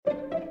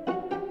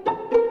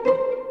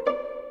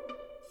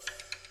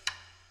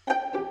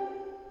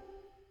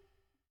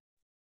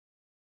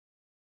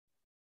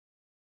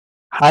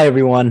Hi,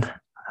 everyone.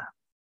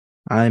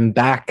 I'm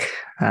back.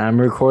 I'm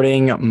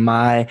recording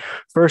my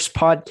first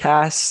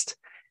podcast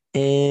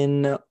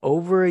in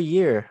over a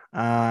year.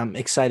 I'm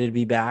excited to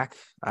be back.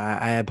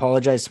 I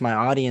apologize to my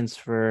audience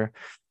for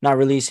not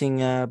releasing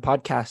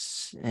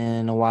podcasts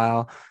in a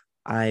while.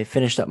 I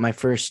finished up my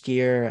first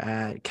year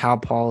at Cal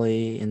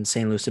Poly in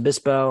St. Louis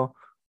Obispo.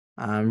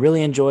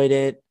 Really enjoyed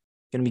it.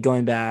 Going to be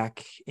going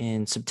back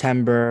in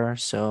September,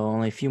 so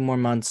only a few more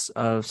months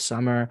of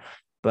summer,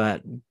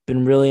 but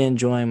been really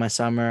enjoying my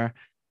summer.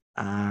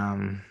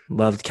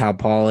 Loved Cal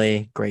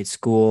Poly, great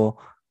school.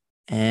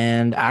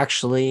 And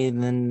actually,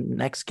 the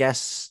next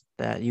guest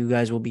that you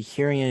guys will be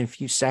hearing in a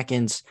few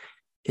seconds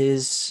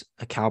is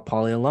a Cal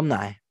Poly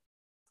alumni.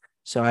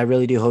 So I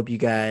really do hope you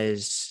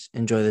guys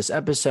enjoy this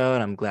episode.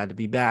 I'm glad to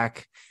be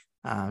back,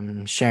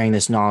 sharing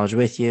this knowledge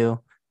with you.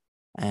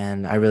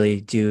 And I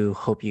really do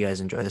hope you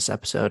guys enjoy this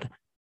episode.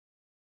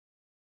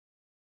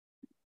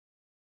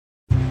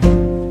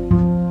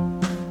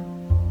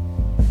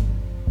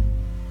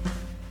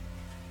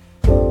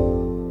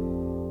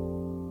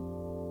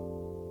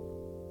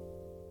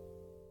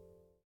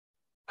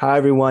 Hi,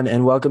 everyone,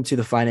 and welcome to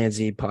the Finance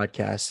Z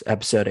podcast,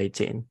 episode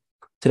 18.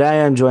 Today,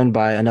 I am joined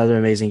by another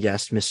amazing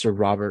guest, Mr.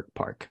 Robert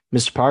Park.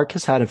 Mr. Park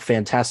has had a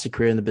fantastic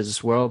career in the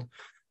business world.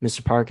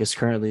 Mr. Park is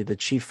currently the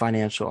Chief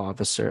Financial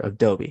Officer of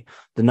Dolby,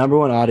 the number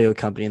one audio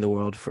company in the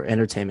world for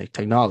entertainment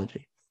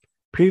technology.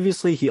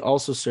 Previously, he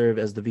also served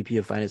as the VP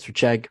of Finance for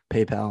Chegg,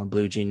 PayPal, and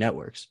Blue Jean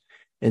Networks.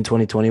 In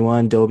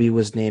 2021, Dolby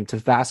was named to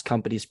Fast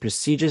Company's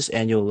prestigious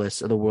annual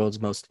list of the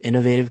world's most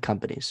innovative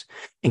companies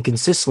and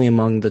consistently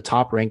among the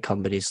top-ranked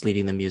companies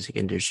leading the music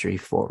industry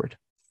forward.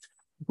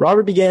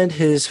 Robert began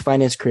his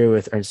finance career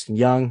with Ernst &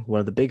 Young, one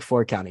of the big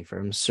four accounting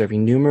firms,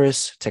 serving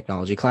numerous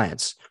technology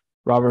clients.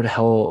 Robert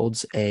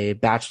holds a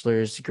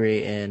bachelor's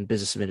degree in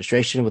business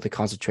administration with a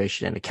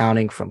concentration in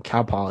accounting from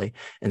Cal Poly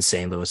in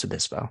St. Louis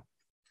Obispo.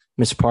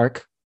 Mr.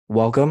 Park,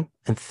 welcome,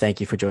 and thank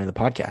you for joining the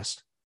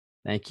podcast.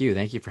 Thank you.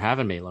 Thank you for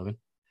having me, Logan.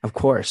 Of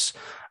course.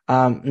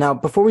 Now,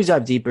 before we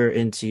dive deeper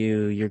into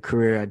your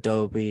career at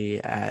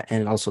Dolby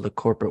and also the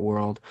corporate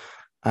world,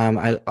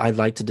 I'd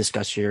like to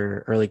discuss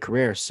your early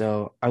career.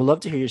 So I'd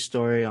love to hear your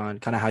story on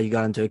kind of how you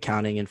got into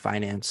accounting and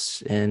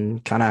finance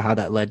and kind of how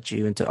that led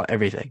you into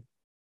everything.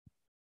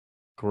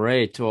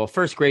 Great. Well,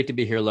 first, great to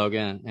be here,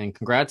 Logan, and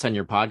congrats on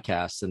your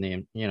podcast and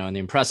the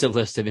impressive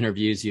list of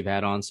interviews you've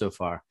had on so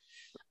far.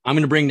 I'm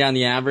going to bring down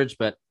the average,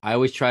 but I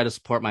always try to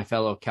support my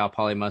fellow Cal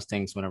Poly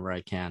Mustangs whenever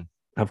I can.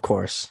 Of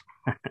course.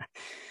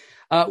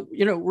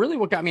 Really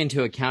what got me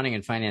into accounting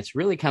and finance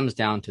really comes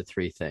down to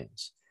three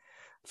things.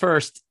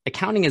 First,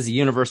 accounting is a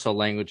universal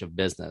language of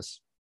business.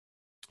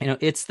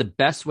 It's the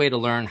best way to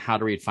learn how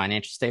to read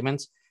financial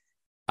statements.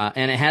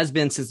 And it has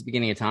been since the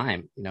beginning of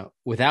time.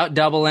 Without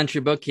double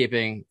entry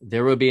bookkeeping,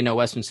 there would be no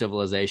Western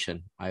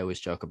civilization. I always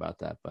joke about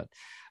that.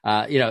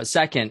 But,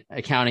 second,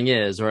 accounting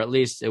is, or at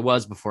least it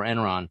was before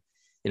Enron,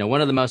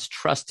 one of the most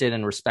trusted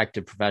and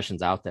respected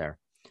professions out there.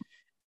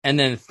 And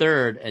then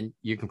third, and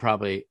you can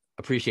probably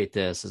appreciate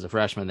this as a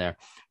freshman there,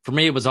 for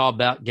me, it was all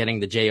about getting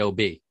the job.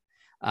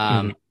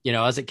 I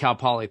was at Cal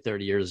Poly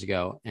 30 years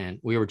ago, and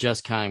we were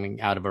just coming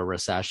out of a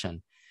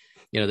recession.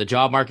 The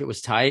job market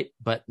was tight,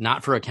 but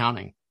not for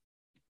accounting.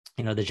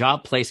 The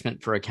job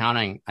placement for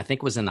accounting, I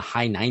think, was in the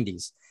high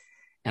 90s.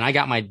 And I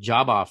got my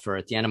job offer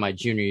at the end of my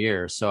junior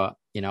year. So,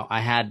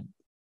 I had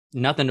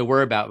nothing to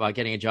worry about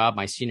getting a job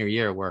my senior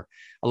year, where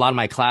a lot of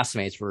my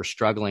classmates were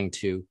struggling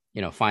to,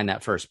 find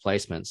that first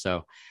placement.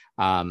 So,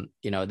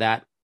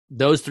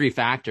 those three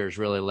factors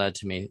really led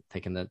to me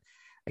thinking that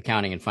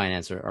accounting and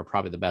finance are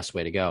probably the best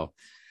way to go.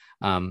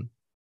 That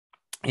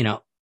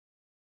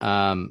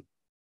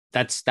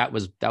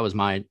was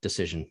my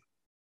decision.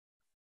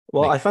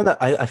 Well, I find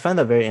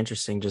that very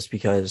interesting just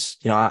because,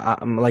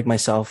 I'm like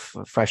myself,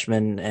 a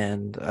freshman,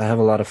 and I have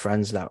a lot of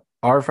friends that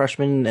are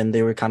freshmen, and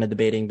they were kind of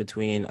debating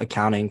between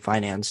accounting,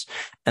 finance,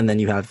 and then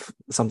you have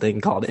something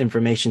called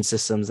information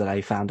systems that I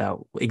found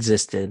out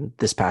existed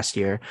this past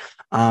year.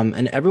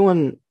 And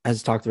everyone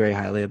has talked very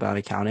highly about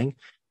accounting,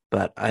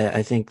 but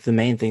I think the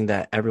main thing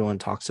that everyone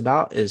talks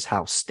about is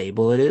how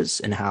stable it is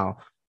and how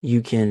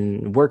you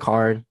can work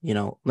hard,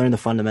 learn the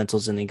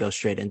fundamentals and then go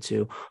straight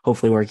into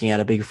hopefully working at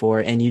a big four.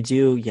 And you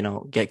do,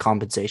 get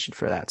compensation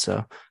for that.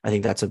 So I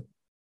think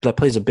that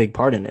plays a big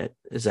part in it.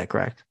 Is that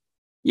correct?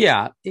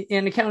 Yeah.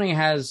 And accounting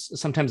has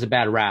sometimes a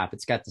bad rap.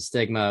 It's got the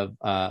stigma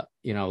of,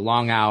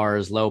 long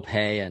hours, low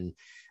pay, and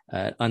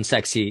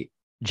unsexy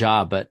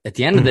job. But at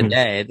the end of the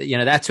day,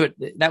 that's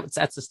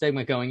the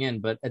stigma going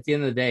in. But at the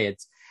end of the day,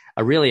 it's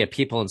really a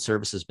people and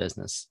services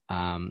business.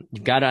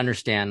 You've got to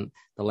understand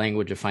the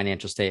language of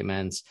financial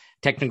statements,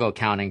 technical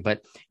accounting,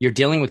 but you're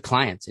dealing with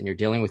clients and you're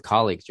dealing with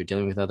colleagues, you're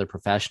dealing with other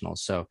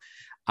professionals. So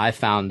I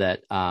found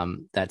that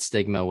that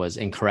stigma was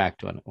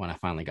incorrect when I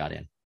finally got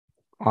in.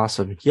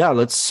 Awesome.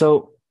 Yeah.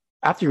 So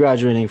after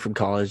graduating from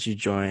college, you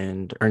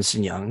joined Ernst &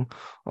 Young,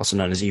 also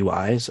known as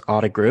EY's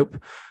audit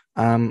group.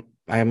 I'm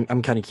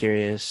kind of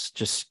curious,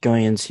 just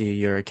going into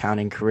your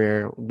accounting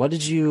career, what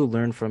did you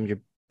learn from your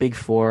Big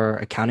Four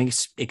accounting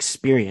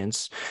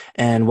experience,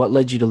 and what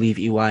led you to leave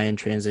EY and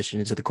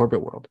transition into the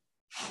corporate world?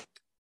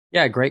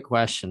 Yeah, great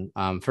question.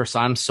 First,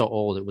 I'm so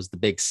old. It was the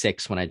big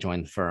six when I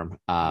joined the firm.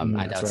 I know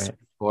That's it's right.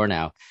 four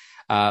now.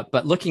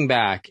 But looking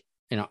back,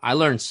 I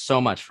learned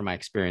so much from my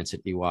experience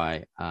at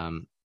EY.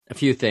 A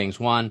few things.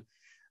 One,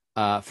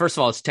 first of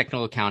all, it's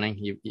technical accounting.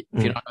 If you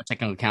Mm, don't know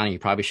technical accounting, you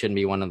probably shouldn't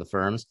be one of the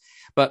firms.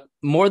 But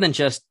more than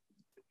just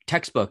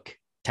textbook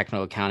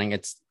technical accounting,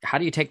 it's how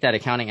do you take that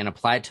accounting and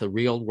apply it to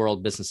real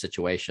world business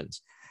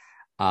situations?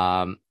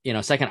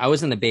 Second, I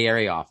was in the Bay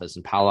Area office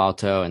in Palo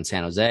Alto and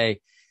San Jose,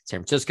 San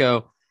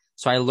Francisco.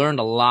 So I learned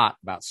a lot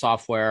about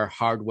software,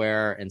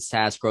 hardware, and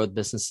SaaS growth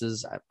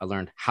businesses. I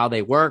learned how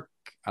they work.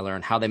 I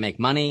learned how they make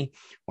money,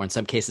 or in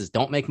some cases,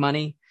 don't make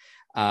money.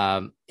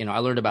 I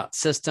learned about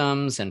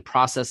systems and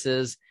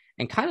processes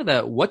and kind of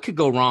the what could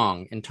go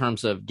wrong in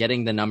terms of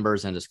getting the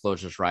numbers and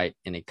disclosures right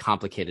in a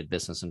complicated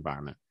business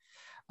environment.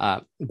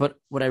 But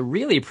what I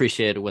really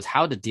appreciated was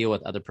how to deal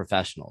with other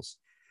professionals.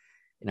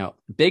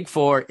 Big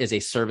Four is a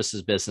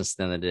services business at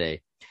the end of the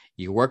day.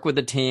 You work with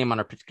a team on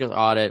a particular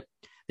audit,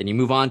 then you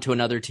move on to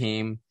another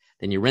team,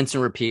 then you rinse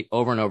and repeat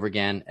over and over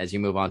again as you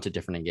move on to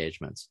different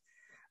engagements.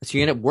 So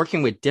you end up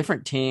working with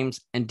different teams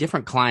and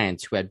different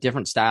clients who have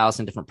different styles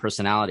and different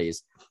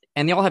personalities,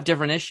 and they all have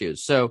different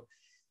issues. So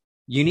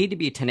you need to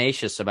be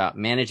tenacious about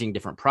managing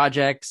different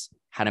projects,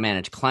 how to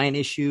manage client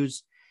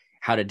issues,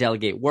 how to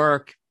delegate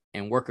work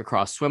and work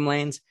across swim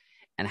lanes,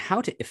 and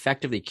how to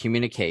effectively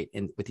communicate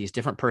with these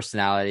different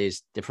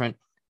personalities, different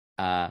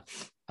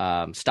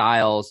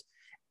styles,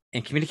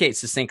 and communicate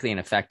succinctly and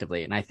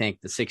effectively. And I think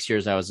the 6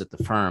 years I was at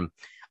the firm,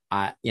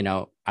 I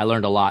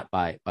learned a lot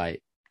by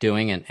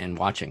doing and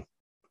watching.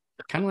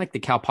 Kind of like the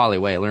Cal Poly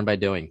way, learn by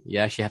doing. You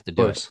actually have to of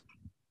do it. course.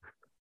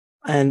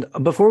 And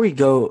before we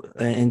go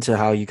into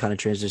how you kind of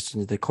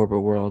transitioned to the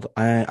corporate world,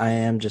 I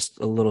am just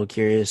a little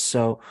curious.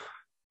 So,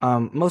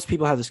 most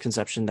people have this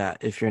conception that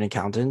if you're an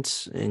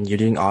accountant and you're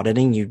doing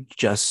auditing, you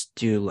just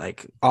do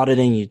like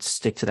auditing, you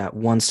stick to that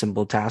one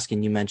simple task.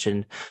 And you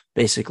mentioned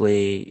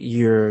basically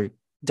you're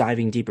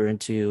diving deeper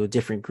into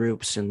different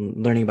groups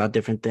and learning about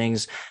different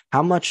things.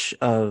 How much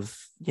of,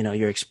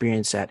 your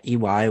experience at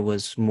EY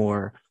was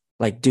more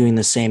like doing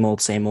the same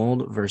old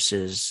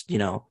versus,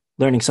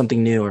 learning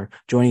something new or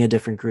joining a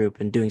different group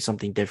and doing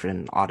something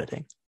different in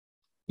auditing?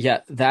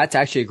 Yeah, that's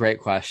actually a great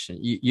question.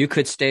 You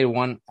could stay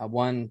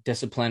one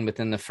discipline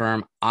within the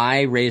firm.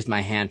 I raised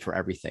my hand for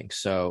everything.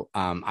 So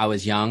I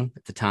was young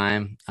at the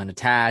time,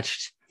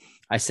 unattached.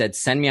 I said,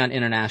 send me on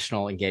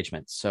international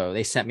engagements. So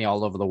they sent me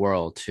all over the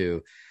world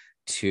to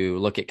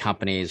look at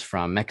companies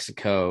from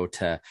Mexico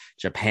to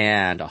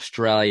Japan,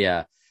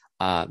 Australia,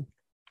 uh,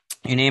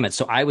 you name it.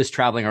 So I was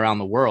traveling around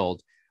the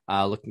world,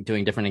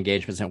 doing different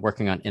engagements and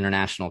working on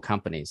international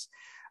companies.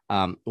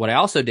 What I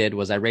also did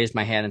was I raised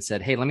my hand and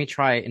said, "Hey, let me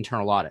try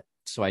internal audit."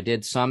 So I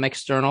did some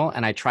external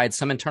and I tried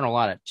some internal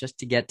audit just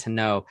to get to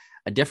know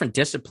a different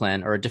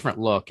discipline or a different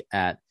look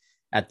at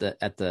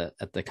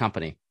the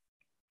company.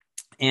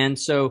 And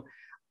so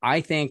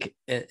I think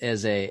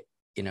as a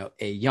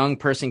young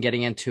person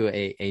getting into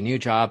a new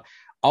job,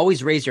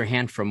 always raise your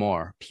hand for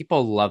more.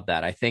 People love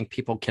that. I think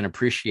people can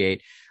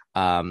appreciate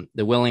the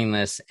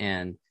willingness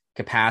and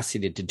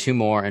capacity to do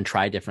more and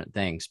try different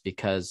things,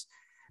 because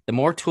the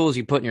more tools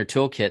you put in your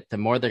toolkit, the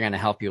more they're going to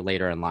help you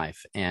later in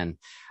life. And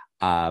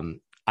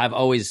I've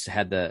always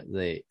had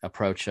the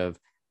approach of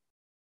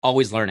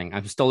always learning.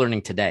 I'm still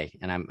learning today,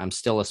 and I'm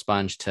still a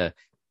sponge to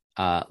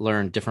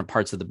learn different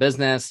parts of the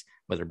business,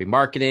 whether it be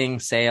marketing,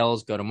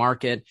 sales, go to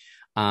market.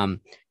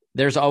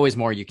 There's always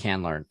more you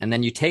can learn, and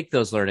then you take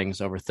those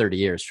learnings over 30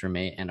 years for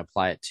me and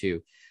apply it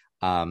to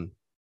the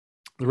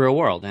real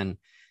world. And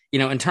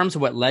in terms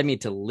of what led me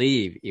to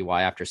leave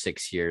EY after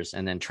 6 years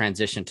and then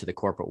transition to the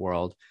corporate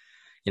world,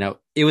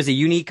 it was a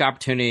unique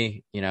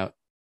opportunity, to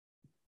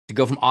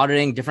go from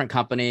auditing different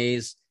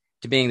companies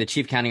to being the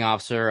chief accounting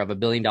officer of $1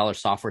 billion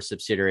software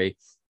subsidiary,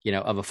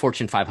 of a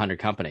Fortune 500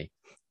 company.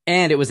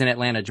 And it was in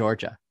Atlanta,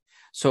 Georgia.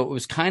 So it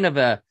was kind of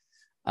a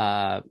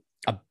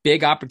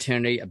big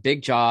opportunity, a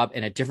big job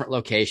in a different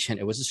location.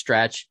 It was a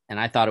stretch, and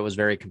I thought it was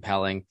very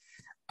compelling.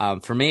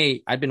 For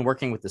me, I'd been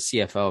working with the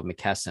CFO of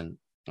McKesson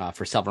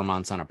for several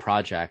months on a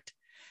project.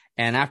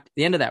 And after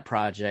the end of that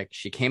project,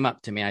 she came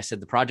up to me. I said,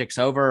 "The project's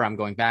over. I'm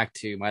going back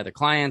to my other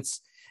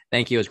clients.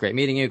 Thank you. It was great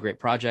meeting you. Great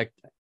project."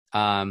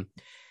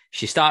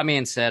 She stopped me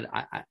and said,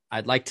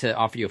 I'd like to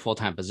offer you a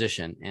full-time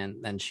position. And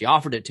then she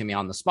offered it to me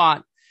on the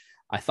spot.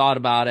 I thought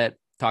about it,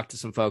 talked to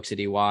some folks at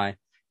EY,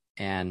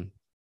 and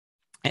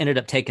ended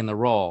up taking the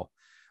role.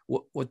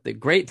 What the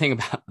great thing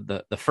about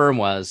the firm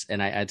was,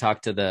 and I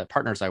talked to the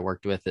partners I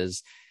worked with,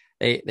 is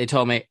they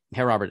told me,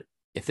 "Hey, Robert,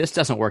 if this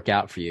doesn't work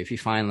out for you, if you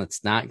find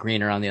it's not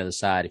greener on the other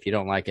side, if you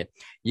don't like it,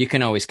 you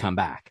can always come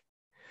back."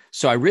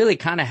 So I really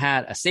kind of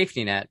had a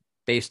safety net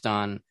based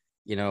on,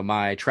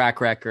 my track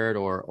record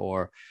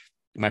or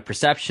my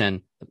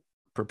perception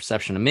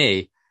of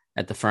me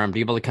at the firm to be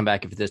able to come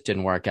back if this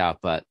didn't work out.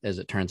 But as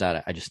it turns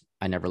out,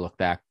 I never looked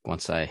back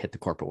once I hit the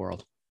corporate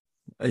world.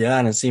 Yeah,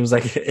 and it seems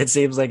like it's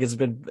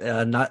been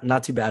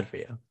not too bad for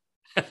you.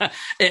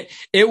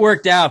 it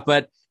worked out,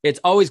 but it's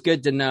always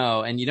good to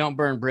know, and you don't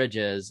burn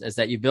bridges, is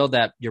that you build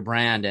that your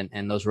brand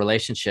and those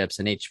relationships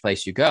in each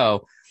place you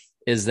go.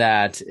 Is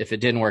that if it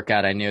didn't work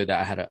out, I knew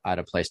that I had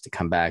a place to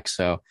come back.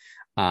 So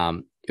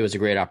it was a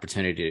great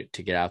opportunity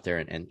to get out there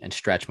and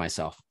stretch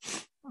myself.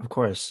 Of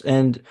course.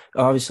 And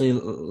obviously,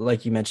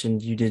 like you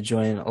mentioned, you did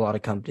join a lot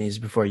of companies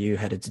before you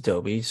headed to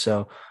Dolby.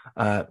 So,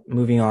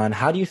 moving on,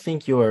 how do you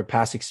think your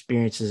past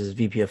experiences as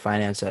VP of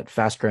Finance at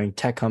fast-growing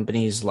tech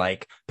companies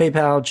like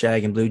PayPal,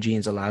 Chegg, and Blue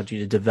Jeans allowed you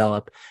to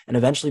develop and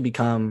eventually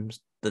become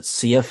the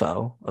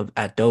CFO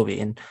at Dolby?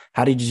 And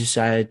how did you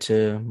decide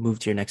to move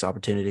to your next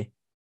opportunity?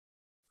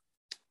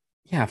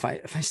 Yeah, if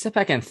I step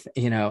back and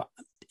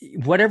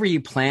whatever you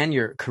plan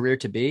your career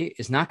to be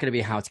is not going to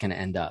be how it's going to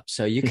end up.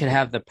 So you could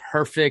have the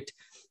perfect,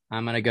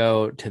 I'm going to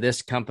go to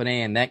this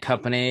company and that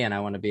company, and I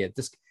want to be at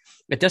this.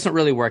 It doesn't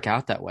really work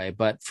out that way.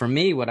 But for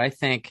me, what I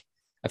think,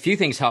 a few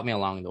things helped me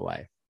along the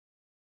way.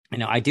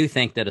 I do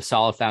think that a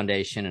solid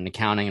foundation in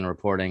accounting and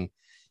reporting,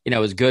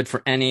 is good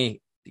for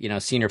any,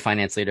 senior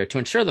finance leader to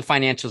ensure the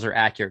financials are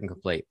accurate and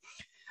complete.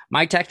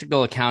 My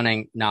technical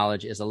accounting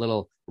knowledge is a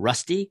little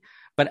rusty,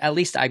 but at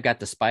least I've got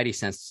the spidey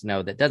sense to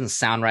know that doesn't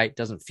sound right,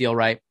 doesn't feel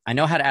right. I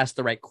know how to ask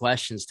the right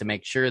questions to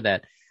make sure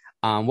that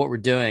what we're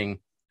doing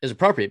is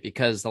appropriate,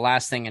 because the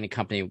last thing any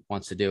company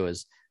wants to do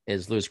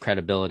is lose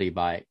credibility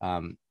by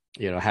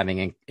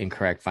having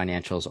incorrect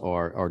financials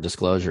or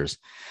disclosures.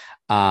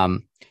 But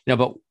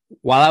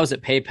while I was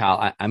at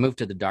PayPal, I moved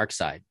to the dark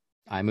side.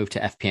 I moved to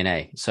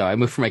FP&A. So I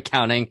moved from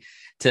accounting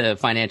to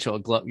financial,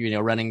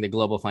 running the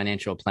global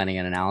financial planning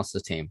and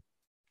analysis team.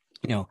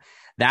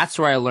 That's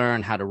where I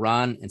learned how to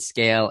run and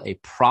scale a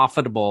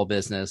profitable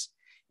business.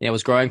 It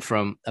was growing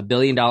from $1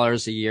 billion a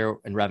year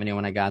in revenue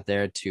when I got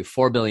there to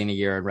 $4 billion a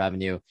year in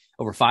revenue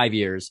over 5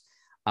 years,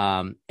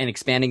 and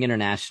expanding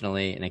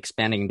internationally and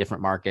expanding in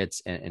different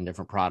markets and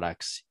different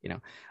products.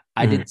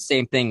 I did the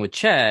same thing with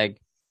Chegg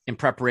in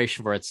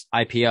preparation for its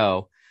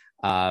IPO.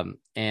 And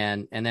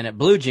then at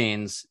Blue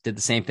Jeans did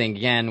the same thing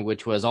again,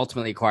 which was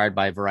ultimately acquired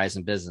by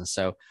Verizon Business.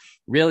 So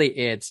really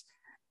it's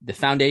the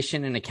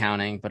foundation in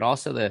accounting, but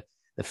also the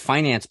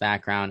finance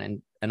background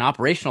and an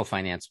operational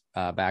finance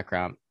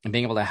background, and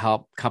being able to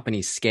help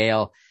companies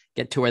scale,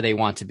 get to where they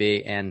want to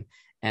be, and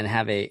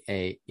have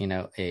a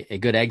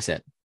good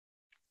exit.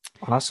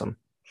 Awesome.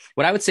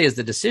 What I would say is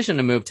the decision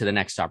to move to the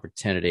next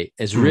opportunity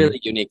is really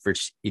unique for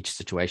each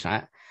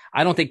situation.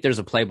 I don't think there's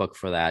a playbook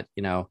for that.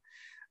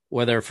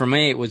 Whether for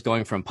me, it was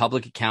going from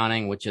public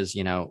accounting, which is,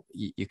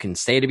 you can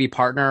stay to be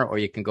partner or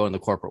you can go in the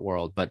corporate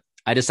world. But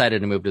I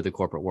decided to move to the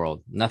corporate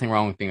world. Nothing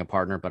wrong with being a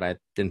partner, but I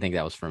didn't think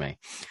that was for me.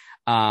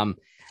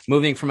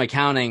 Moving from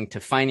accounting to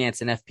finance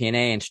and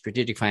FP&A and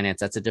strategic finance,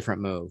 that's a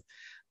different move.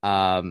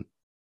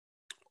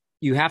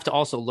 You have to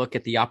also look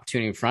at the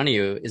opportunity in front of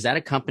you. Is that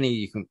a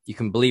company you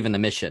can believe in the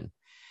mission?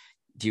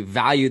 Do you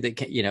value that?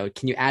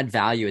 Can you add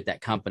value at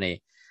that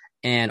company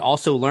and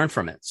also learn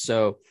from it?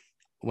 So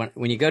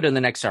when you go to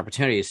the next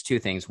opportunity, it's two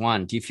things.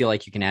 One, do you feel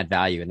like you can add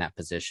value in that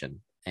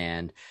position?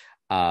 And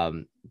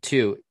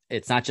two,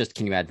 it's not just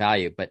can you add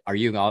value, but are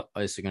you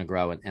also going to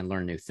grow and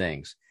learn new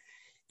things?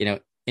 In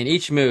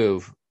each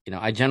move,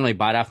 I generally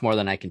bite off more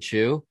than I can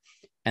chew.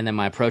 And then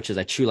my approach is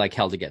I chew like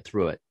hell to get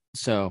through it.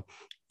 So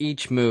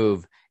each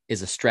move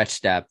is a stretch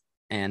step,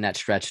 and that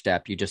stretch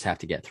step, you just have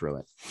to get through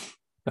it.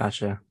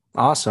 Gotcha.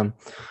 Awesome.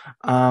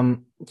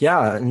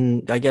 Yeah.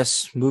 And I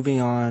guess moving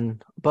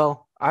on,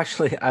 well,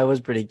 actually, I was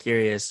pretty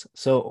curious.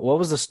 So what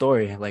was the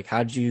story? Like,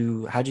 how'd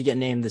you get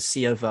named the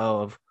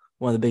CFO of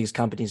one of the biggest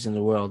companies in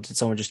the world? Did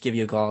someone just give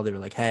you a call? They were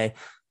like, hey,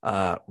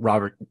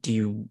 Robert, do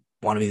you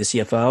want to be the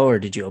CFO, or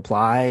did you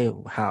apply?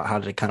 How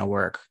did it kind of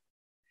work?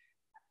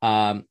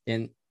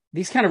 In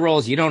these kind of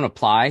roles, you don't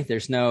apply.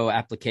 There's no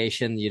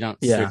application. You're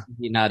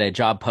not a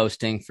job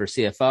posting for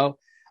CFO.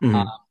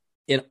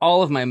 In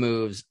all of my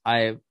moves,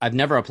 I've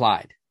never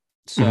applied.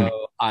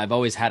 So I've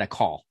always had a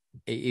call,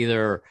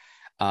 either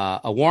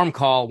a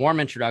warm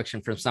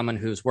introduction from someone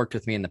who's worked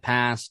with me in the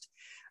past,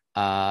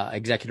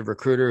 executive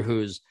recruiter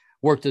who's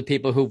worked with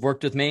people who've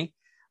worked with me.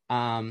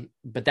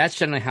 But that's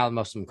generally how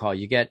most of them call.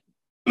 You get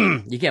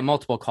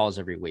multiple calls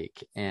every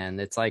week, and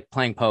it's like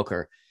playing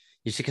poker.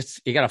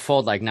 You got to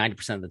fold like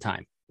 90% of the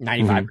time,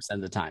 95%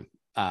 of the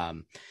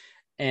time.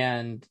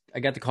 And I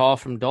got the call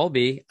from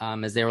Dolby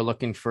as they were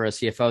looking for a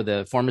CFO.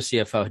 The former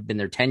CFO had been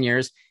there 10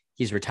 years.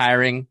 He's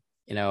retiring.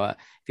 If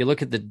you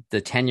look at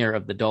the tenure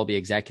of the Dolby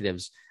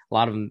executives, a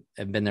lot of them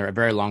have been there a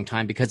very long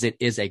time, because it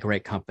is a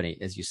great company,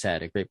 as you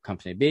said, a great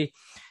company to be.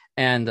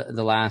 And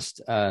the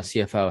last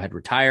CFO had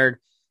retired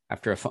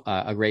after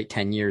a great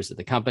 10 years at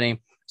the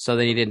company. So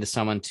they needed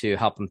someone to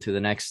help them through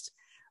the next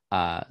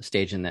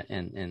stage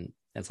in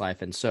its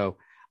life. And so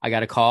I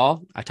got a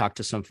call. I talked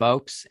to some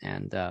folks,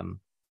 and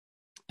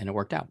it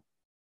worked out.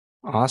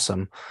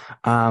 Awesome.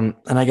 And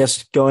I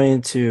guess going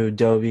into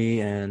Adobe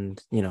and,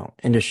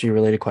 industry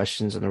related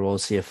questions in the role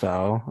of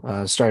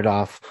CFO, started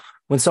off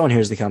when someone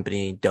hears the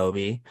company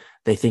Adobe,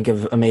 they think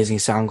of amazing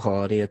sound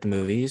quality at the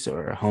movies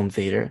or home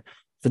theater.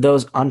 For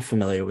those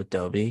unfamiliar with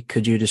Dolby,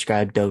 could you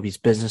describe Dolby's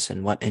business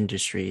and what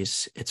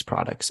industries its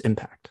products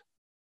impact?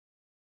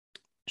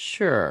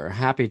 Sure,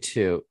 happy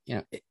to.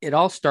 It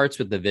all starts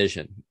with the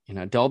vision.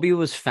 Dolby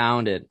was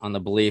founded on the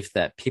belief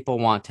that people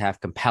want to have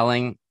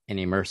compelling and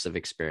immersive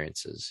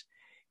experiences.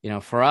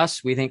 For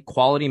us, we think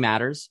quality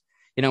matters.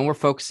 We're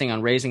focusing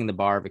on raising the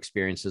bar of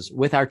experiences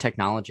with our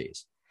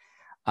technologies.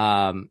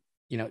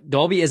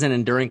 Dolby is an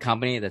enduring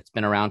company that's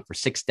been around for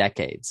 6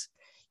 decades.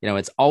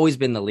 It's always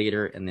been the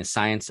leader in the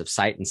science of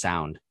sight and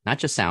sound, not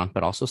just sound,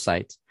 but also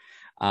sight.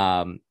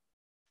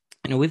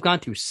 We've gone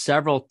through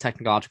several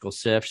technological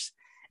shifts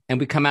and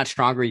we come out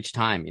stronger each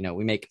time.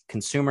 We make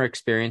consumer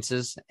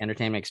experiences,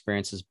 entertainment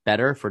experiences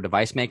better for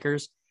device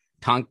makers,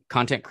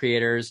 content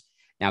creators,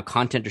 now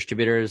content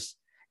distributors,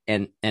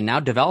 and now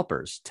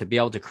developers to be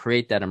able to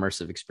create that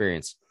immersive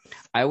experience.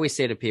 I always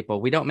say to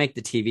people, we don't make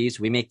the TVs,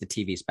 we make the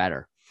TVs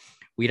better.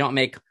 We don't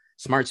make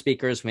smart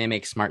speakers, we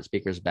make smart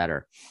speakers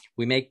better.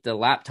 We make the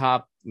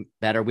laptop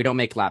better, we don't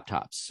make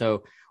laptops.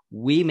 So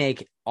we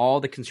make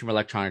all the consumer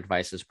electronic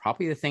devices,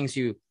 probably the things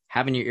you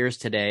have in your ears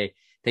today,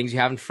 things you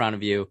have in front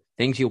of you,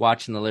 things you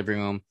watch in the living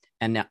room,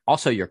 and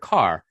also your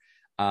car.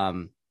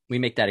 We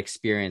make that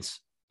experience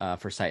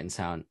for sight and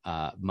sound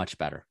much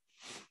better.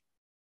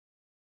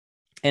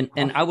 And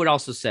I would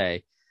also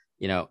say,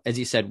 as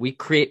you said, we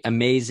create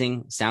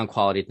amazing sound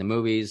quality at the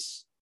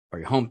movies or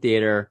your home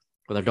theater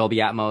with our Dolby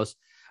Atmos,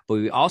 but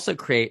we also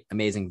create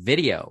amazing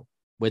video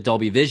with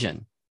Dolby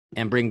Vision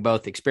and bring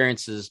both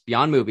experiences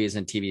beyond movies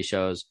and TV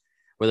shows,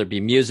 whether it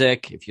be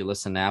music. If you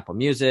listen to Apple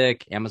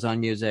Music, Amazon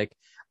Music,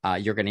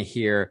 you're going to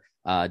hear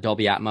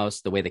Dolby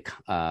Atmos the way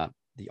the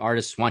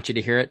artists want you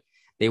to hear it.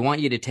 They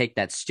want you to take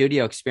that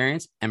studio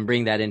experience and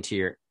bring that into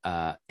your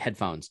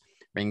headphones.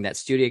 Bring that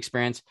studio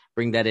experience,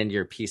 bring that into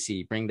your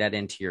PC, bring that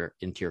into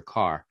your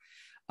car.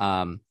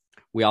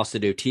 We also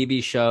do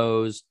TV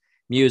shows,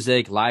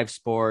 music, live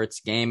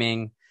sports,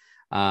 gaming.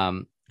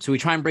 So we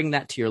try and bring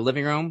that to your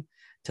living room,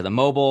 to the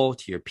mobile,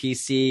 to your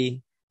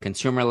PC,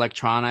 consumer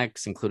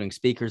electronics, including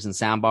speakers and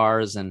sound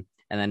bars, and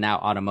then now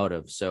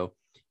automotive. So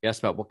you asked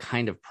about what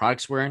kind of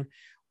products we're in.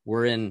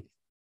 We're in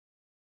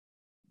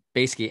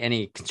basically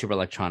any consumer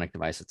electronic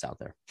device that's out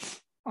there.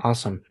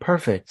 Awesome.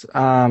 Perfect.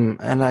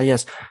 And I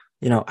guess,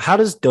 how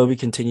does Dolby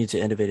continue to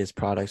innovate its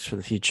products for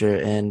the future?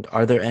 And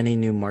are there any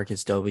new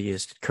markets Dolby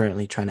is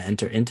currently trying to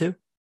enter into?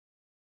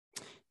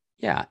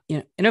 Yeah,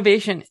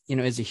 innovation,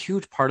 is a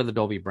huge part of the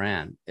Dolby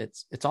brand.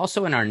 It's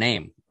also in our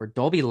name. We're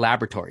Dolby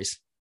Laboratories.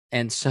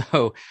 And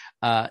so,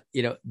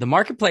 the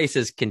marketplace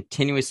is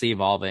continuously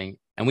evolving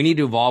and we need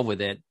to evolve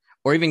with it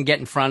or even get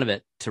in front of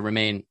it to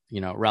remain,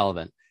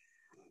 relevant.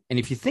 And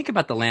if you think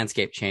about the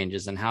landscape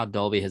changes and how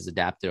Dolby has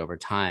adapted over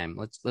time,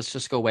 let's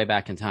just go way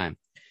back in time.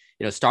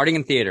 Starting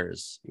in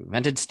theaters, you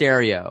invented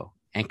stereo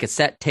and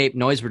cassette tape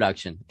noise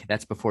reduction. Okay,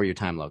 that's before your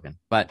time, Logan,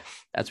 but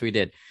that's what we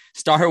did.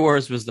 Star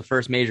Wars was the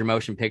first major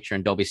motion picture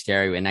in Dolby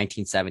stereo in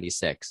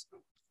 1976.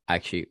 I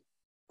actually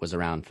was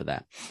around for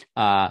that.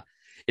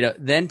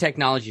 Then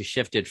technology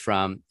shifted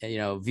from,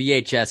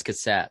 VHS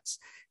cassettes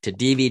to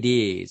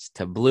DVDs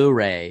to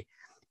Blu-ray,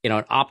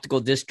 and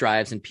optical disc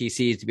drives and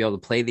PCs to be able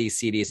to play these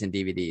CDs and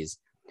DVDs.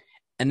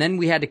 And then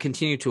we had to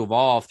continue to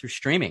evolve through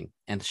streaming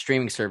and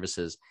streaming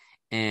services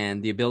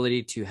and the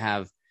ability to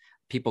have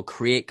people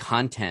create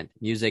content,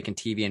 music and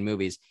TV and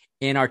movies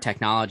in our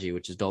technology,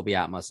 which is Dolby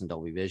Atmos and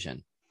Dolby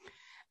Vision.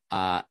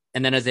 And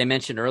then, as I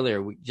mentioned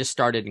earlier, we just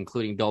started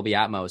including Dolby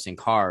Atmos in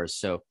cars.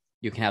 So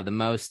you can have the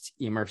most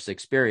immersive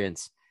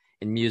experience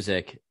in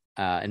music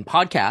and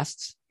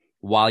podcasts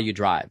while you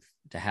drive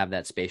to have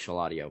that spatial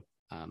audio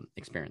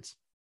experience.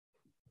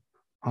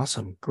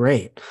 Awesome.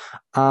 Great.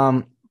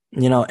 And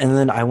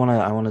then I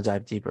want to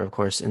dive deeper, of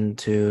course,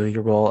 into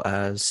your role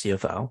as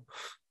CFO.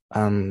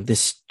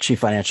 This chief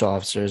financial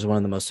officer is one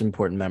of the most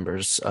important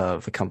members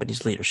of a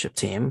company's leadership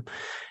team.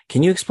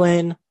 Can you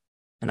explain?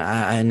 And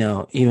I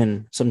know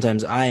even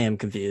sometimes I am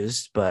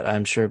confused, but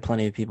I'm sure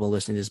plenty of people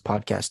listening to this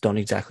podcast don't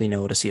exactly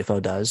know what a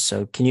CFO does.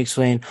 So can you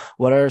explain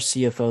what are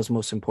CFO's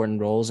most important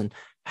roles and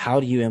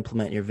how do you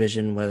implement your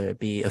vision, whether it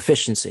be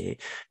efficiency,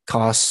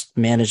 cost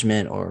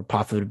management, or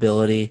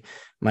profitability?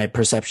 My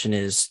perception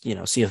is,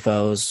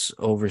 CFOs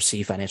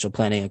oversee financial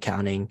planning,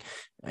 accounting,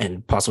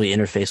 and possibly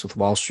interface with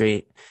Wall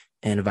Street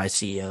and advise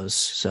CEOs.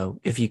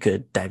 So if you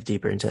could dive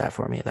deeper into that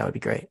for me, that would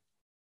be great.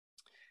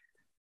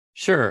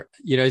 Sure.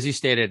 As you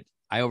stated,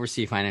 I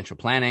oversee financial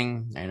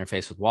planning, I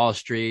interface with Wall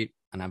Street,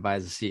 and I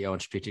advise the CEO on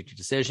strategic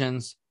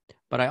decisions.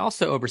 But I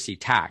also oversee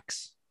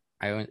tax.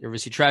 I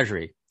oversee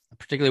treasury,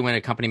 particularly when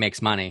a company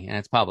makes money and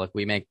it's public.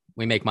 We make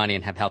money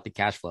and have healthy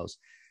cash flows.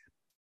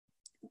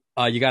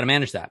 You got to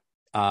manage that.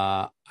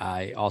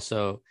 I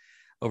also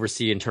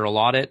oversee internal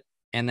audit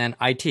and then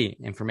IT,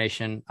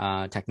 information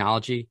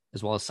technology,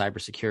 as well as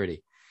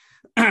cybersecurity.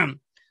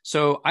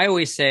 So I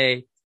always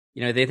say,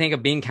 they think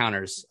of bean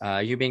counters.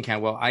 You bean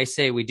count. Well, I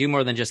say we do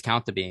more than just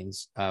count the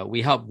beans.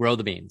 We help grow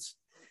the beans.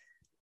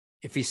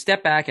 If you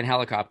step back and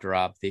helicopter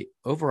up, the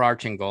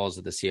overarching goals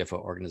of the CFO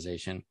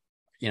organization,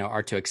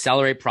 are to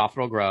accelerate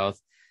profitable growth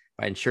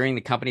by ensuring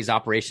the company's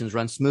operations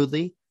run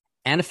smoothly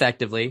and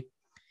effectively,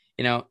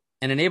 and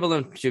enable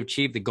them to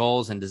achieve the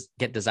goals and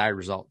get desired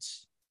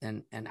results.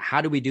 And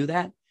how do we do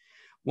that?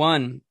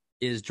 One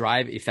is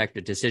drive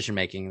effective decision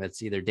making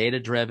that's either data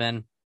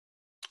driven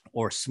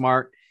or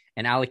smart,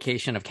 and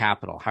allocation of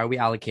capital. How are we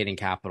allocating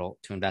capital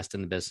to invest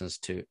in the business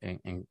to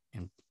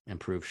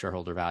improve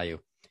shareholder value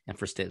and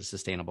for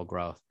sustainable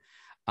growth?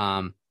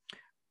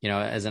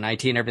 As an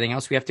IT and everything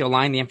else, we have to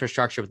align the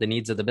infrastructure with the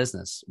needs of the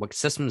business. What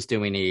systems do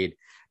we need?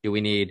 Do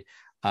we need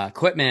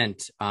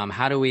equipment?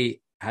 How do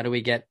we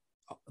get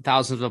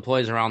thousands of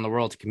employees around the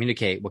world to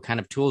communicate? What kind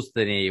of tools do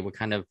they need? What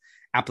kind of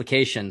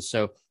applications?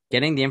 So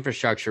getting the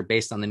infrastructure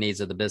based on the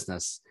needs of the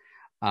business.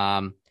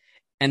 And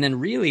then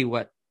really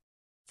what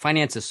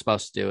finance is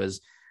supposed to do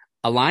is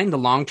align the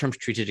long-term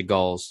strategic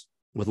goals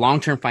with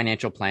long-term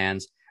financial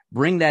plans,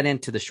 bring that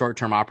into the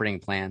short-term operating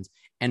plans,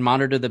 and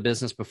monitor the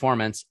business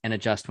performance and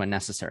adjust when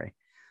necessary.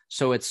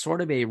 So it's sort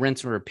of a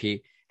rinse and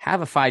repeat.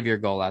 Have a 5-year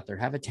goal out there,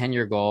 have a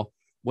 10-year goal.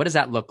 What does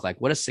that look like?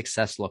 What does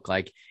success look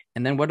like?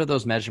 And then what are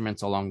those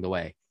measurements along the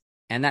way?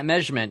 And that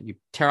measurement, you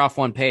tear off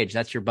one page,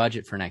 that's your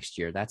budget for next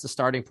year. That's a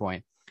starting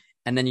point.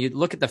 And then you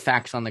look at the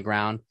facts on the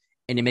ground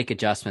and you make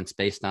adjustments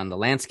based on the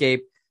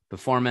landscape,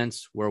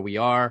 performance, where we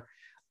are,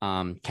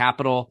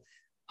 capital,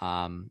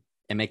 and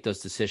make those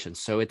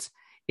decisions. So it's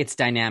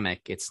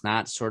dynamic. It's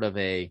not sort of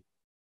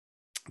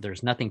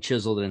there's nothing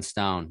chiseled in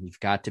stone. You've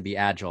got to be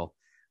agile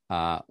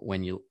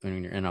when you're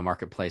in a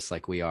marketplace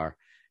like we are.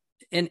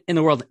 In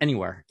the world,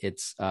 anywhere,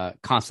 it's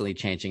constantly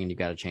changing, and you've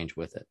got to change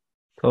with it.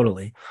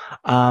 Totally.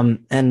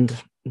 And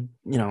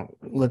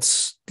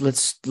let's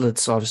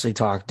obviously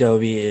talk.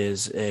 Dolby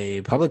is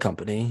a public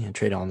company and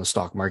trade on the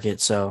stock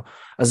market. So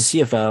as a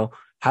CFO,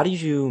 how do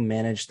you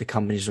manage the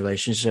company's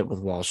relationship with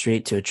Wall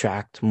Street to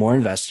attract more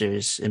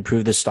investors,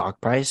 improve the stock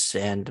price,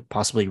 and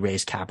possibly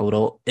raise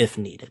capital if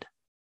needed?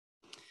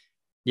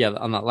 Yeah,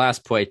 on that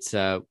last point,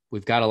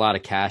 we've got a lot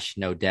of cash,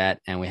 no debt,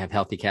 and we have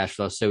healthy cash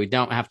flow. So we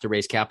don't have to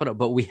raise capital,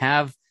 but we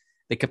have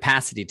the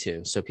capacity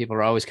to. So people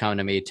are always coming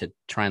to me to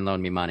try and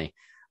loan me money.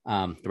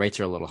 The rates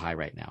are a little high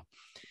right now.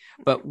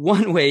 But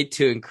one way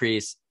to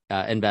increase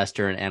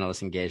investor and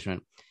analyst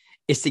engagement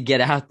is to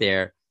get out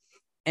there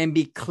and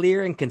be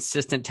clear and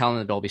consistent telling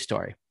the Dolby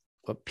story.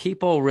 What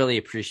people really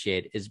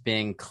appreciate is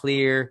being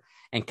clear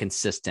and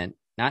consistent,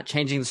 not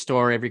changing the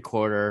story every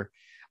quarter,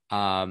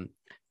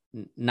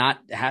 not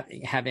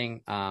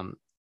having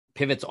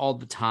pivots all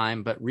the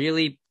time, but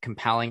really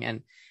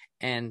compelling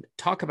and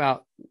talk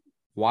about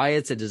why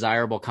it's a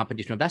desirable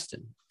company to invest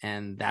in.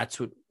 And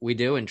that's what we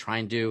do and try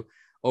and do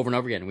over and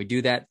over again. We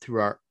do that through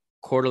our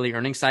quarterly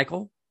earnings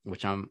cycle,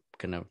 which I'm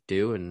going to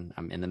do and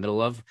I'm in the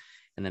middle of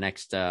in the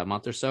next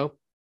month or so.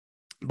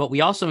 But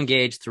we also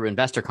engage through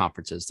investor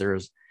conferences.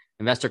 There's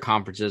investor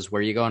conferences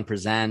where you go and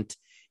present,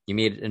 you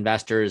meet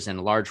investors in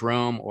a large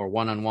room or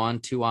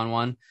one-on-one,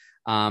 two-on-one,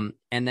 and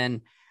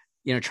then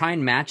try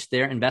and match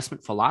their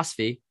investment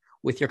philosophy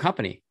with your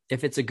company.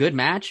 If it's a good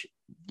match,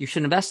 you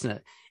should invest in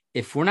it.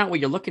 If we're not what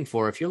you're looking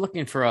for, if you're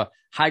looking for a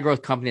high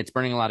growth company that's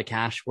burning a lot of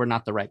cash, we're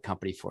not the right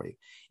company for you.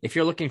 If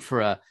you're looking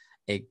for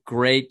a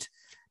great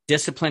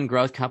disciplined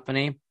growth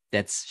company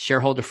that's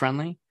shareholder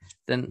friendly,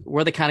 then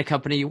we're the kind of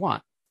company you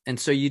want. And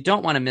so you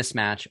don't want a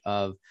mismatch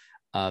of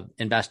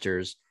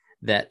investors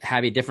that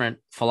have a different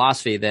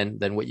philosophy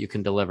than what you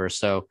can deliver.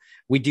 So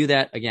we do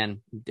that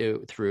again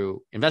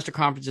through investor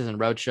conferences and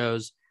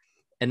roadshows.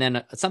 And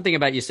then something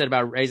about you said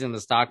about raising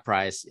the stock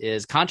price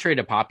is contrary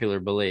to popular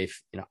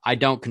belief. I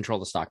don't control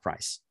the stock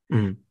price.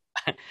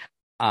 Mm-hmm.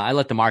 I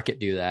let the market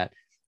do that.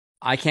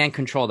 I can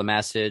control the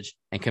message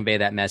and convey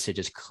that message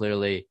as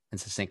clearly and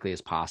succinctly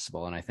as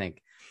possible. And I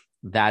think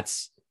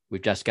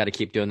we've just got to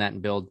keep doing that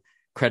and build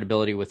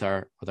credibility with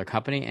our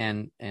company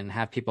and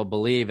have people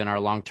believe in our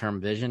long-term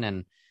vision.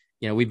 And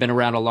we've been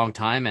around a long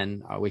time,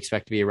 and we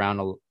expect to be around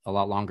a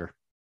lot longer.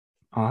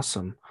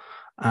 Awesome.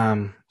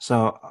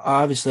 So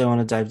obviously I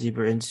want to dive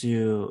deeper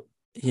into,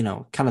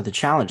 kind of the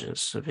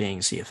challenges of being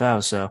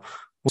CFO. So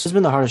what has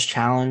been the hardest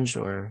challenge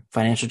or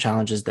financial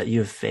challenges that you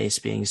have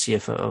faced being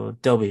CFO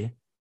of Dolby?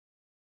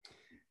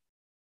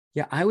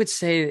 Yeah, I would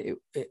say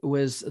it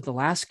was the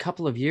last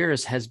couple of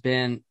years has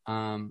been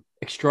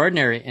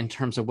extraordinary in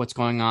terms of what's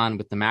going on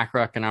with the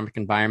macroeconomic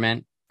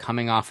environment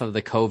coming off of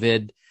the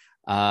COVID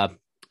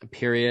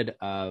period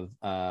of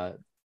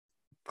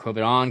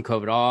COVID on,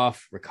 COVID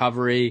off,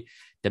 recovery,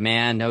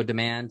 demand, no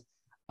demand,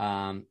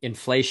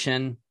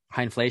 inflation,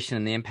 high inflation,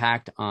 and the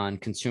impact on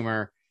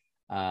consumer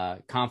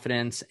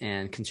confidence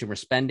and consumer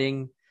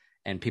spending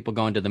and people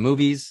going to the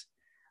movies.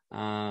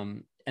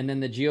 And then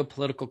the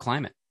geopolitical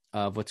climate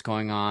of what's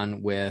going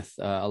on with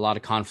a lot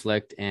of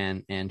conflict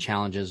and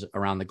challenges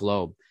around the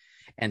globe.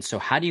 And so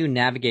how do you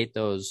navigate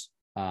those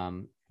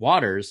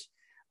waters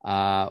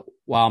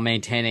while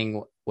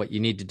maintaining what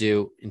you need to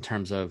do in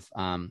terms of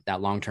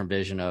that long-term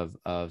vision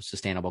of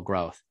sustainable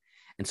growth?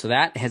 And so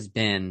that has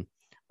been,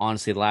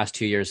 honestly, the last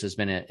 2 years has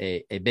been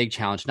a big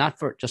challenge, not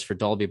just for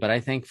Dolby, but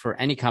I think for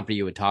any company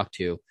you would talk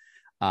to.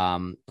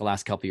 The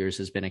last couple of years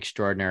has been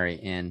extraordinary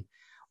in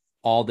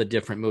all the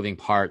different moving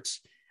parts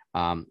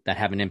that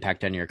have an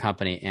impact on your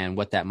company and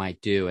what that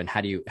might do, and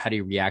how do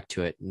you react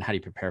to it, and how do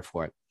you prepare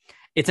for it.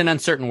 It's an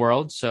uncertain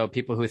world, so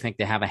people who think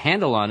they have a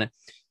handle on it,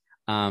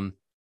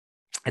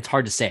 it's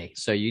hard to say.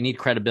 So you need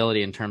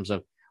credibility in terms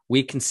of,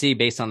 we can see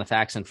based on the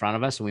facts in front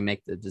of us, and we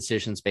make the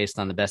decisions based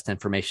on the best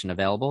information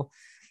available.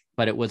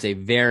 But it was a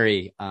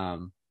very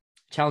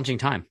challenging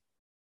time.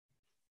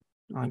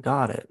 I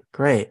got it.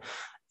 Great.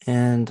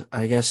 And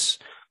I guess,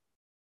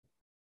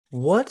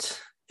 what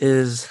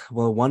is,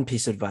 well, one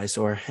piece of advice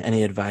or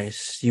any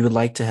advice you would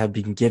like to have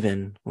been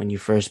given when you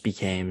first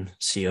became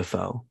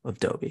CFO of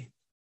Dolby?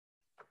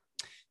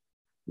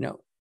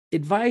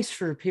 Advice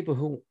for people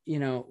who,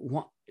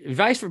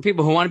 advice for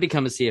people who want to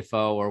become a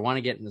CFO or want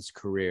to get in this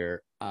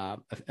career. A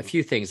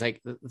few things,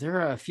 like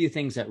there are a few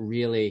things that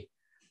really,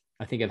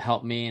 I think, have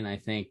helped me. And I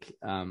think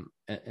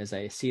as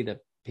I see the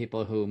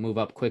people who move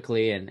up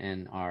quickly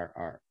and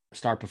are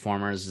star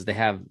performers, is they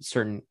have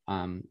certain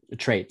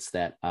traits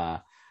that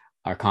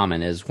are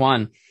common. Is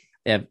one,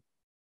 they have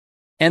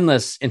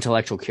endless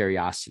intellectual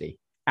curiosity,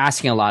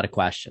 asking a lot of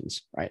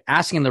questions, right?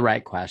 Asking the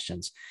right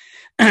questions.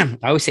 I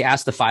always say,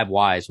 ask the 5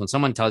 whys. When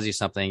someone tells you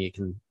something,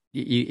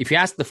 if you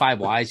ask the 5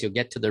 whys, you'll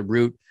get to the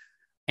root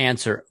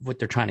answer of what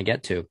they're trying to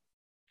get to.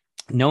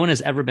 No one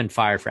has ever been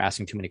fired for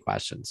asking too many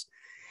questions.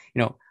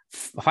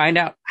 Find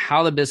out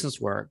how the business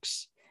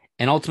works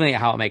and ultimately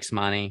how it makes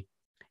money.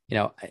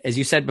 As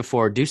you said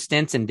before, do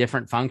stints in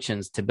different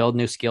functions to build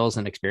new skills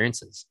and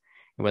experiences,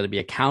 whether it be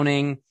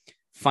accounting,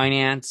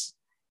 finance,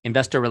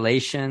 investor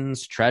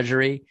relations,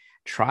 treasury.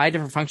 Try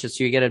different functions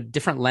so you get a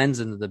different lens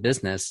into the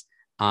business,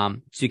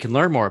 so you can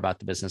learn more about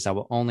the business. That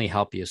will only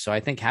help you. So I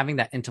think having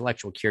that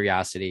intellectual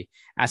curiosity,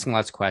 asking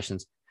lots of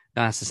questions,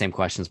 don't ask the same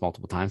questions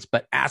multiple times,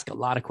 but ask a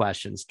lot of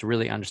questions to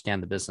really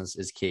understand the business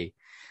is key.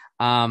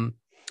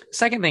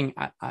 Second thing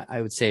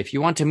I would say, if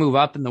you want to move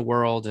up in the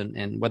world,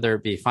 and whether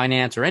it be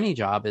finance or any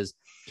job, is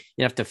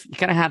you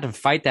kind of have to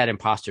fight that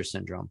imposter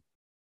syndrome.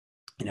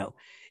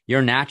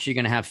 You're naturally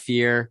going to have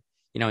fear,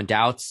 and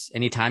doubts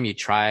anytime you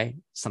try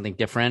something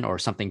different or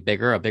something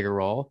bigger, a bigger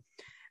role.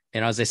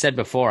 As I said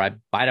before, I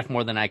bite off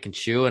more than I can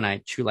chew, and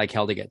I chew like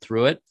hell to get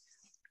through it.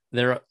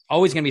 There are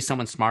always going to be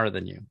someone smarter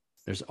than you.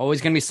 There's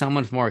always going to be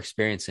someone with more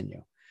experience than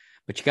you,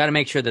 but you got to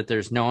make sure that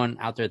there's no one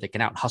out there that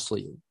can out hustle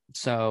you.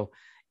 So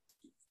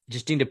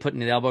just need to put in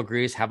the elbow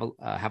grease, have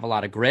a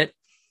lot of grit,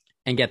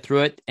 and get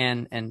through it,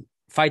 and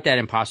fight that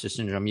imposter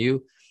syndrome.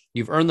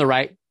 You've earned the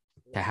right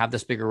to have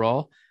this bigger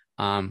role.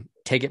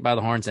 Take it by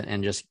the horns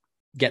and just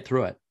get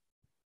through it.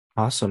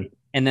 Awesome.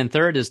 And then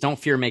third is, don't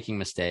fear making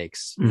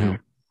mistakes. Mm-hmm.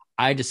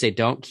 I just say,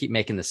 don't keep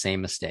making the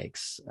same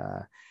mistakes.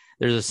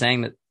 There's a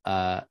saying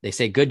that they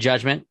say good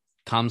judgment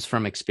comes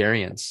from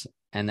experience,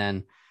 and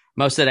then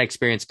most of that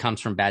experience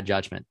comes from bad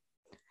judgment.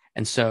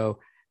 And so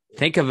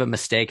think of a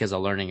mistake as a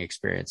learning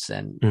experience.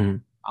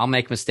 And I'll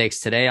make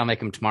mistakes today, I'll make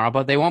them tomorrow,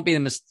 but they won't be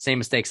the same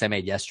mistakes I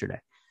made yesterday.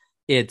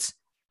 It's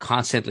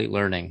constantly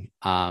learning.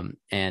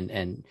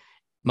 And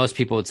most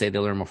people would say they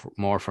learn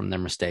more from their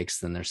mistakes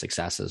than their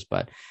successes.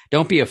 But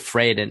don't be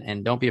afraid,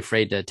 and don't be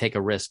afraid to take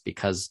a risk,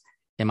 because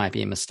it might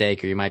be a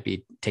mistake, or you might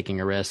be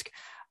taking a risk.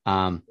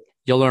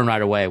 You'll learn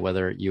right away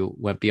whether you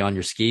went beyond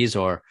your skis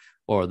or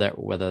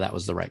whether that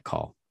was the right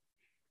call.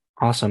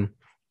 Awesome.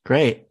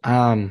 Great.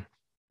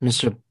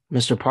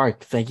 Mr.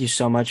 Park, thank you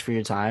so much for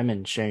your time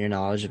and sharing your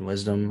knowledge and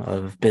wisdom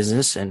of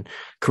business and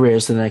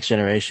careers to the next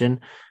generation.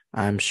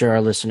 I'm sure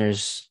our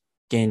listeners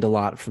gained a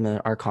lot from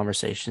our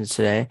conversations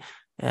today.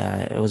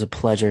 It was a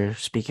pleasure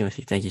speaking with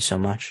you. Thank you so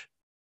much.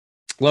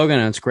 Logan,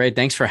 it's great.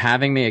 Thanks for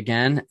having me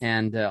again.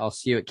 And I'll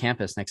see you at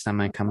campus next time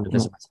I come to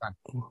visit my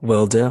son.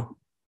 Will do.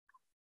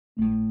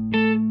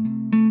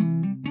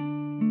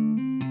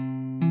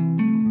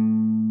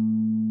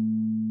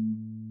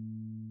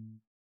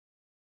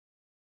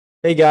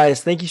 Hey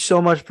guys, thank you so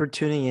much for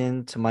tuning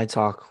in to my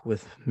talk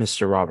with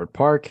Mr. Robert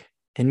Park.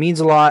 It means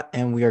a lot,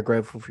 and we are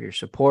grateful for your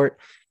support.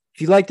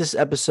 If you like this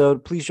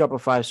episode, please drop a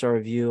 5-star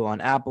review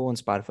on Apple and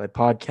Spotify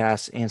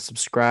podcasts and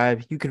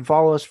subscribe. You can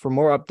follow us for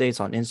more updates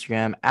on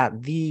Instagram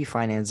at the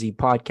Finance Z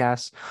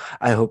Podcast.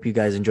 I hope you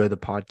guys enjoy the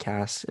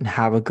podcast and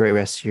have a great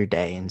rest of your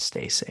day and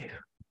stay safe.